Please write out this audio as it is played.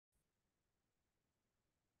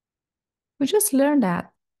We just learned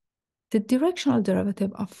that the directional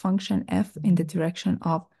derivative of function f in the direction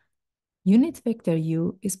of unit vector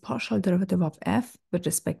u is partial derivative of f with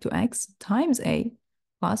respect to x times a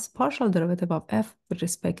plus partial derivative of f with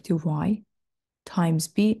respect to y times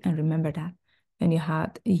b. And remember that when you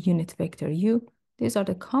had a unit vector u, these are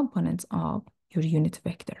the components of your unit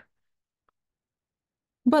vector.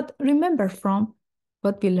 But remember from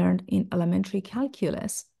what we learned in elementary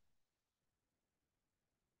calculus,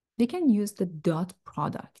 we can use the dot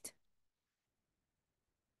product.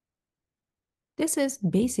 This is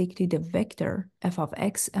basically the vector f of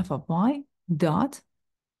x, f of y, dot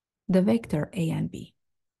the vector a and b.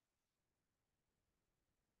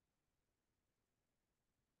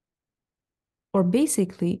 Or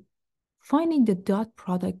basically finding the dot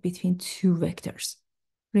product between two vectors.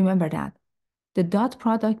 Remember that the dot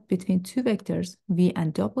product between two vectors, v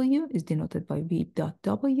and w, is denoted by v dot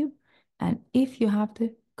w. And if you have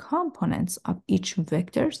the components of each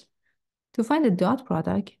vectors, to find the dot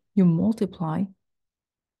product, you multiply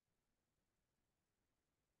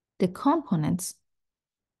the components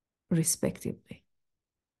respectively,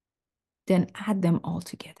 then add them all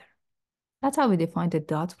together. That's how we define the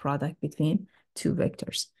dot product between two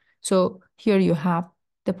vectors. So here you have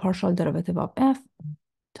the partial derivative of f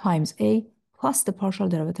times a plus the partial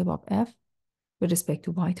derivative of f with respect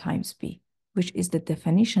to y times b, which is the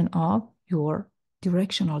definition of your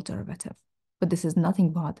directional derivative. But this is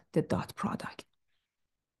nothing but the dot product.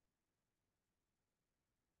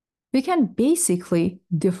 We can basically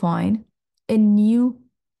define a new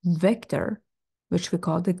vector, which we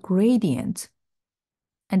call the gradient.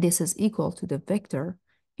 And this is equal to the vector,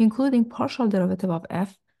 including partial derivative of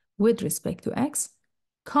f with respect to x,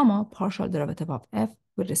 comma, partial derivative of f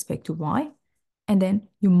with respect to y, and then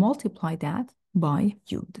you multiply that by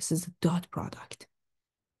u. This is the dot product.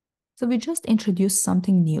 So we just introduced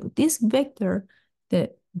something new. This vector,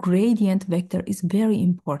 the gradient vector, is very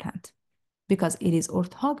important because it is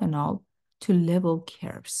orthogonal to level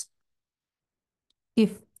curves.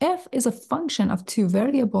 If f is a function of two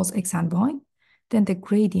variables, x and y, then the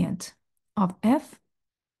gradient of f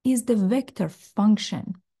is the vector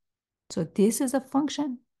function. So this is a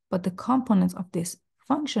function, but the components of this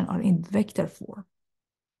function are in vector form.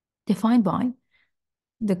 Defined by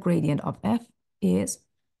the gradient of f is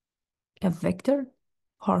a vector,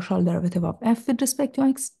 partial derivative of f with respect to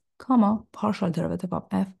x, comma, partial derivative of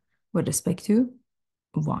f with respect to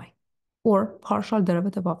y, or partial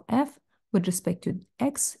derivative of f with respect to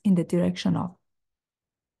x in the direction of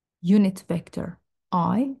unit vector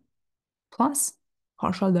I plus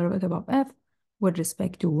partial derivative of f with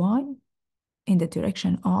respect to y in the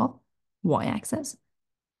direction of y-axis,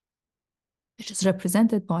 which is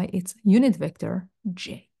represented by its unit vector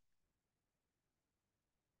j.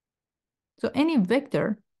 So any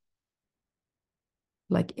vector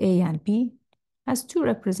like a and b has two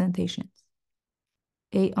representations,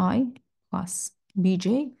 ai plus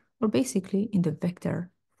bj, or basically in the vector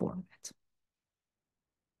format.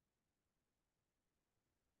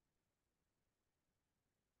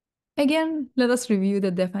 Again, let us review the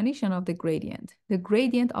definition of the gradient. The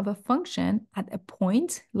gradient of a function at a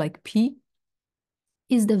point like P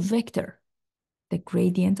is the vector. The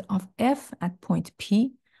gradient of f at point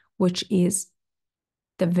P, which is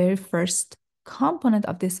the very first component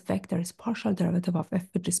of this vector, is partial derivative of f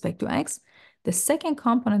with respect to x. The second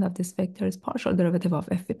component of this vector is partial derivative of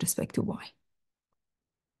f with respect to y.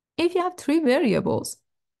 If you have three variables,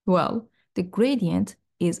 well, the gradient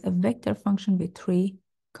is a vector function with three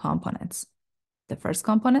components. The first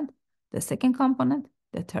component, the second component,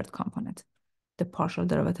 the third component. The partial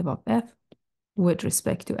derivative of f with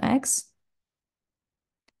respect to x,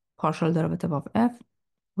 partial derivative of f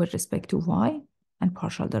with respect to y, and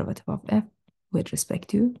partial derivative of f with respect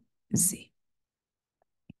to z.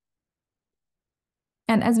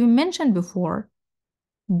 And as we mentioned before,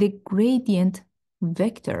 the gradient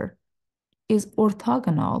vector is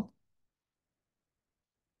orthogonal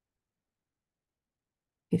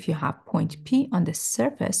if you have point P on the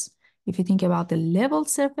surface. If you think about the level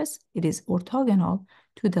surface, it is orthogonal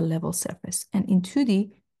to the level surface. And in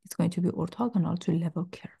 2D, it's going to be orthogonal to level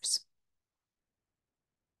curves.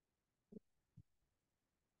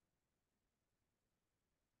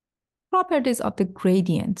 Properties of the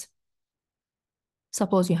gradient.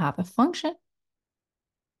 Suppose you have a function,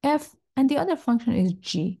 f, and the other function is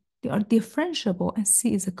g. They are differentiable and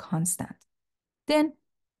c is a constant. Then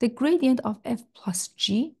the gradient of f plus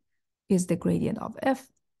g is the gradient of f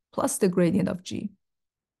plus the gradient of g.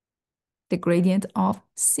 The gradient of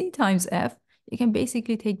c times f, you can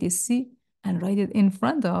basically take this c and write it in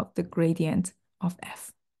front of the gradient of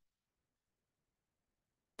f.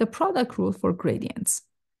 the product rule for gradients.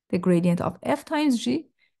 The gradient of f times g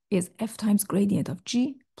is f times gradient of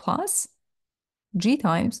g plus g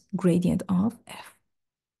times gradient of f.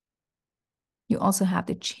 You also have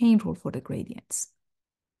the chain rule for the gradients.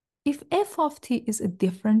 If f of t is a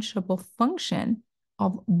differentiable function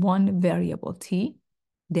of one variable t,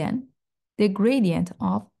 then the gradient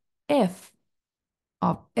of f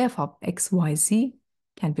of x, y, z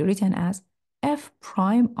can be written as f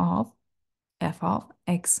prime of f of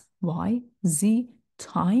x, y, z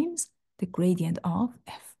times the gradient of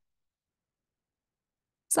f.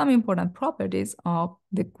 Some important properties of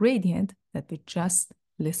the gradient that we just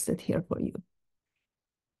listed here for you.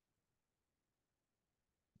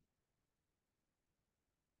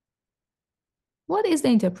 What is the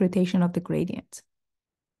interpretation of the gradient?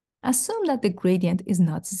 Assume that the gradient is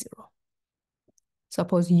not zero.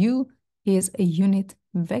 Suppose u is a unit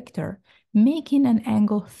vector making an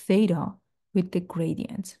angle theta with the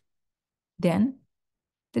gradient. Then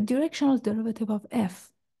the directional derivative of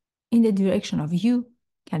f in the direction of u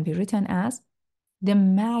can be written as the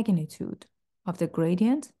magnitude of the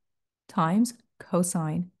gradient times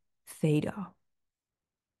cosine theta.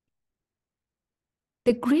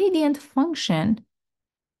 The gradient function,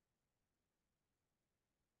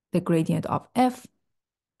 the gradient of f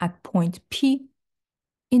at point P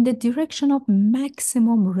in the direction of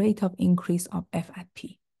maximum rate of increase of f at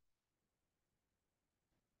P.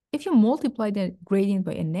 If you multiply the gradient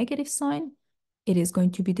by a negative sign, it is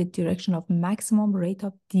going to be the direction of maximum rate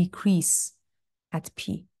of decrease at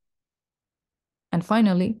P. And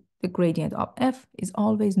finally, the gradient of f is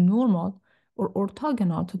always normal or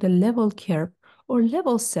orthogonal to the level curve or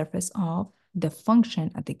level surface of the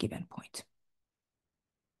function at the given point.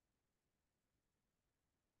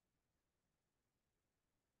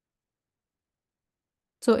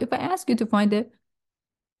 So if I ask you to find the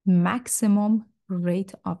maximum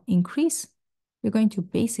rate of increase, we're going to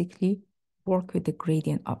basically work with the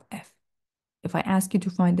gradient of f. If I ask you to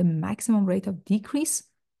find the maximum rate of decrease,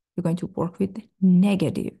 we're going to work with the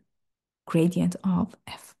negative gradient of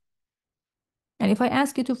f. And if I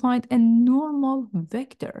ask you to find a normal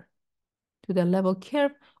vector to the level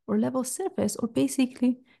curve or level surface, or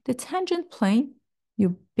basically the tangent plane,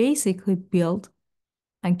 you basically build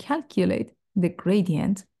and calculate the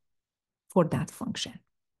gradient for that function.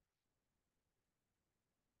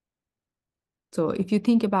 So if you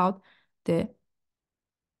think about the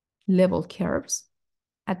level curves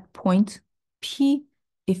at point P,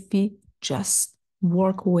 if we just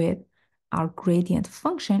work with our gradient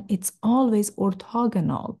function, it's always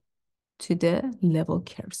orthogonal to the level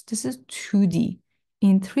curves. This is 2D.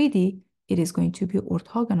 In 3D, it is going to be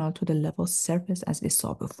orthogonal to the level surface as we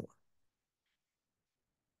saw before.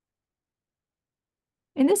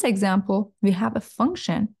 In this example, we have a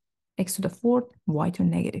function x to the fourth, y to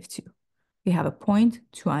negative 2. We have a point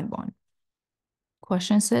 2 and 1.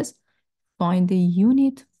 Question says, find the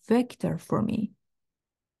unit vector for me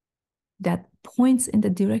that points in the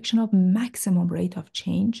direction of maximum rate of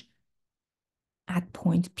change at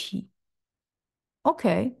point P.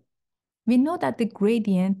 Okay, we know that the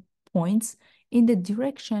gradient points in the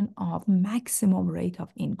direction of maximum rate of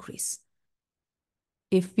increase.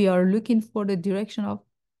 If we are looking for the direction of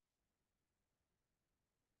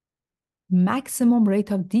maximum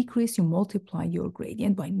rate of decrease, you multiply your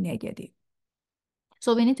gradient by negative.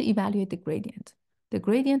 So we need to evaluate the gradient. The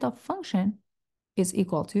gradient of function is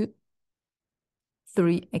equal to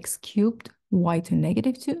 3x cubed y to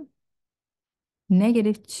negative 2,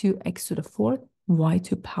 negative 2x to the fourth, y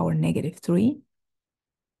to power negative 3.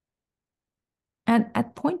 And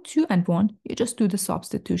at point 2 and 1, you just do the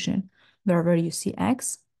substitution. Wherever you see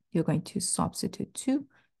x, you're going to substitute 2.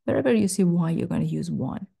 Wherever you see y, you're going to use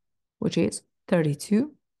 1, which is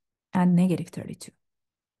 32 and negative 32.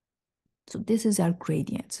 So this is our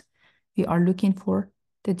gradient. We are looking for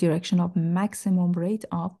the direction of maximum rate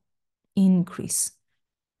of increase.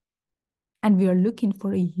 And we are looking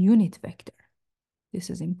for a unit vector. This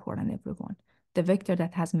is important, everyone. The vector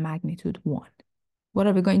that has magnitude 1. What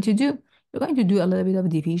are we going to do? We're going to do a little bit of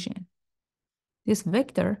division. This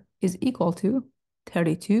vector is equal to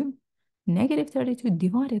 32, negative 32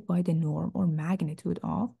 divided by the norm or magnitude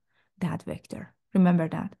of that vector. Remember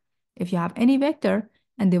that. If you have any vector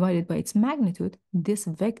and divide it by its magnitude, this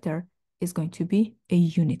vector is going to be a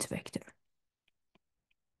unit vector.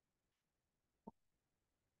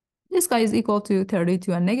 This guy is equal to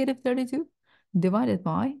 32 and negative 32 divided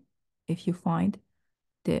by, if you find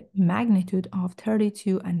the magnitude of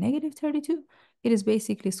 32 and negative 32, it is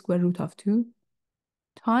basically square root of 2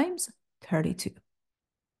 times 32,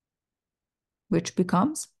 which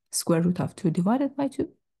becomes square root of 2 divided by 2,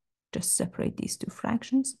 Just separate these two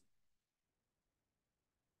fractions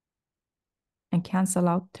and cancel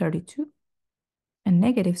out 32 and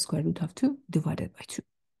negative square root of 2 divided by 2.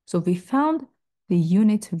 So we found the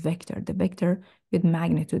unit vector, the vector with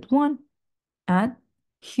magnitude 1, and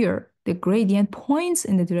here the gradient points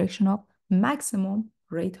in the direction of maximum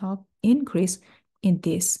rate of increase in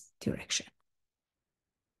this direction.